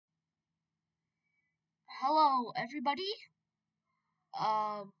Hello, everybody.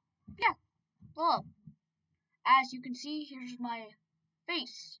 Um, yeah, hello. As you can see, here's my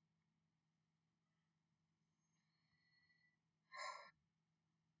face.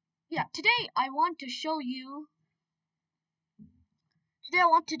 Yeah, today I wanted to show you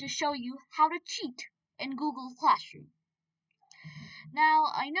how to cheat in Google Classroom. Now,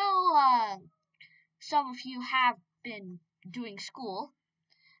 I know some of you have been doing school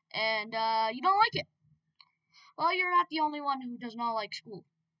and you don't like it. Well, you're not the only one who does not like school.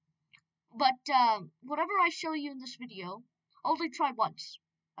 But whatever I show you in this video, only try once,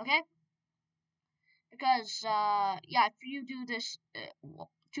 okay? Because yeah, if you do this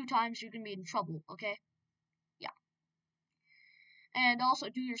two times, you're gonna be in trouble, okay? Yeah. And also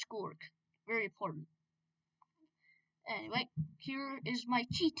do your schoolwork. Very important. Anyway, here is my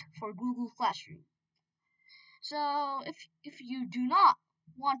cheat for Google Classroom. So if you do not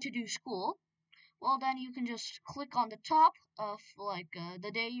want to do school, well then you can just click on the top of like the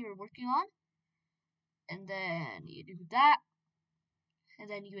day you're working on, and then you do that, and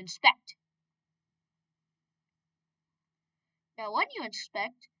then you inspect. Now when you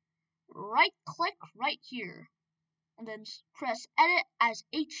inspect, right click right here, and then press edit as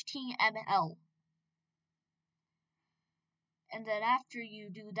HTML. And then after you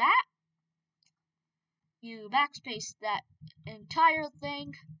do that, you backspace that entire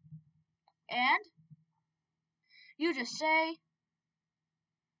thing, and you just say,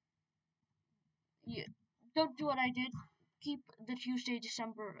 you don't do what I did. Keep the Tuesday,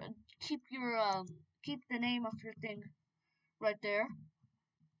 December. Keep keep the name of your thing right there.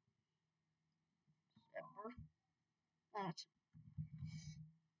 December. That's.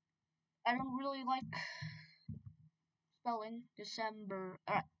 I don't really like spelling December.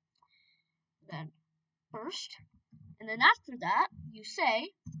 Alright. Then first, and then after that, you say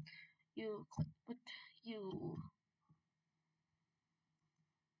you put you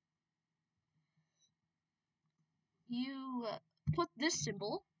you put this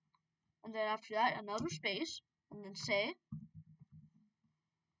symbol, and then after that another space, and then say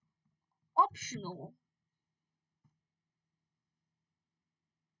optional.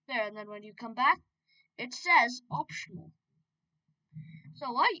 There, and then when you come back, it says optional.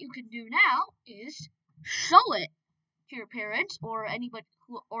 So what you can do now is show it to your parents or anybody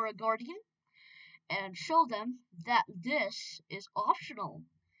or a guardian, and show them that this is optional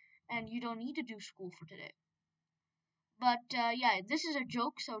and you don't need to do school for today. But yeah, this is a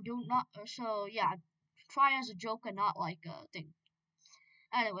joke, so do not. So yeah, try as a joke and not like a thing.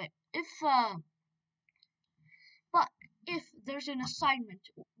 Anyway, but if there's an assignment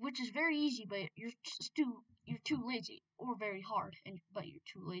which is very easy, but you're too lazy, or very hard but you're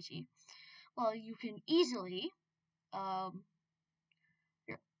too lazy, well, you can easily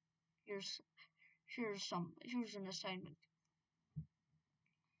here, here's here's an assignment.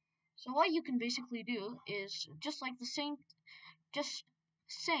 So what you can basically do is just like just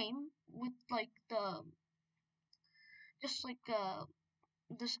same with like just like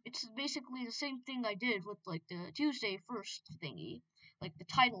this. It's basically the same thing I did with like the Tuesday first thingy, like the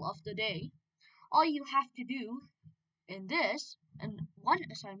title of the day. All you have to do in this and one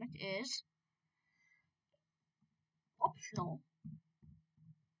assignment is optional,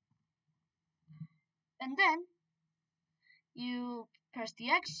 and then you press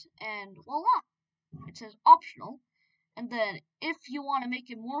the X and voila, it says optional. And then if you want to make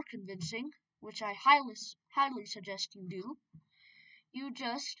it more convincing, which I highly suggest you do, you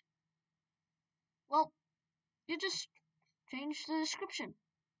just well you just change the description.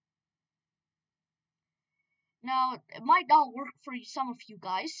 Now it might not work for some of you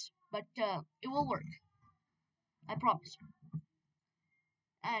guys, but it will work, I promise.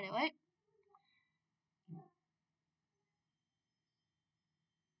 Anyway,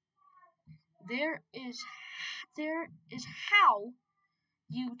 there is how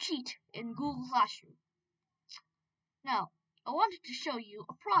you cheat in Google Classroom. Now, I wanted to show you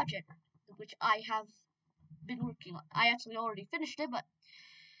a project which I have been working on. I actually already finished it, but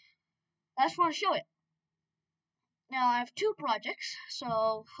I just want to show it. Now, I have two projects,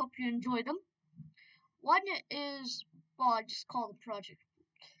 so hope you enjoy them. One is, well, I just call the project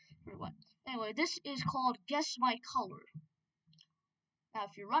for what. Anyway, this is called Guess My Color. Now,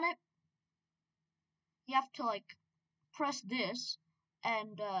 if you run it, you have to like press this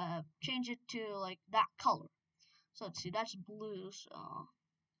and change it to like that color. So let's see, that's blue, so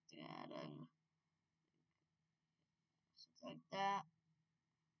yeah, then like that,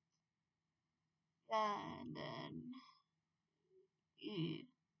 and then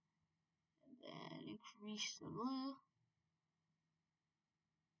increase the blue,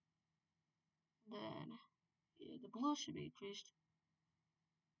 then the blue should be increased.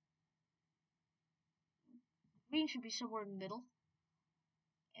 Green should be somewhere in the middle.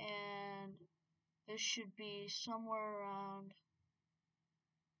 And this should be somewhere around.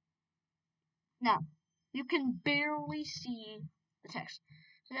 Now, you can barely see the text.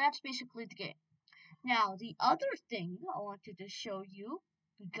 So that's basically the game. Now, the other thing I wanted to show you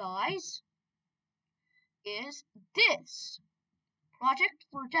guys is this project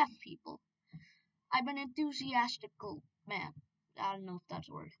for deaf people. I'm an enthusiastic man. I don't know if that's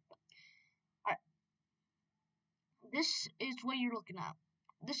a word. Alright. This is what you're looking at.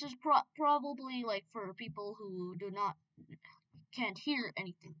 This is probably like for people who can't hear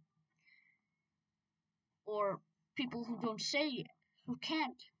anything. Or people who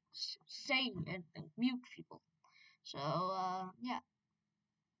can't say anything, mute people. So, yeah.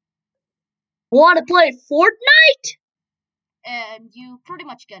 Wanna play Fortnite? And you pretty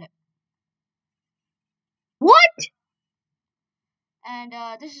much get it. What? And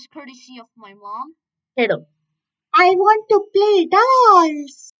this is courtesy of my mom. Hello. I want to play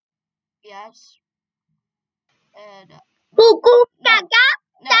dolls. Yes. And Cuckoo, no,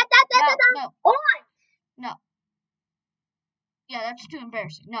 no. Oh. No. Yeah, that's too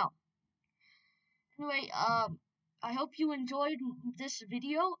embarrassing. No. Anyway, I hope you enjoyed this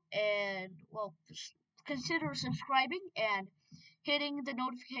video, and well, just consider subscribing and hitting the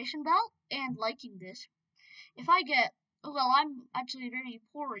notification bell and liking this. If I get, well, I'm actually a very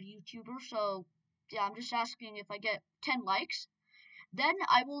poor YouTuber, so yeah, I'm just asking if I get 10 likes, then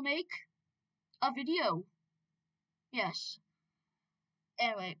I will make a video. Yes.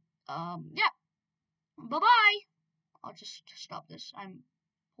 Anyway, yeah. Bye-bye. I'll just stop this. I'm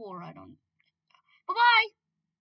poor. I don't. Bye-bye.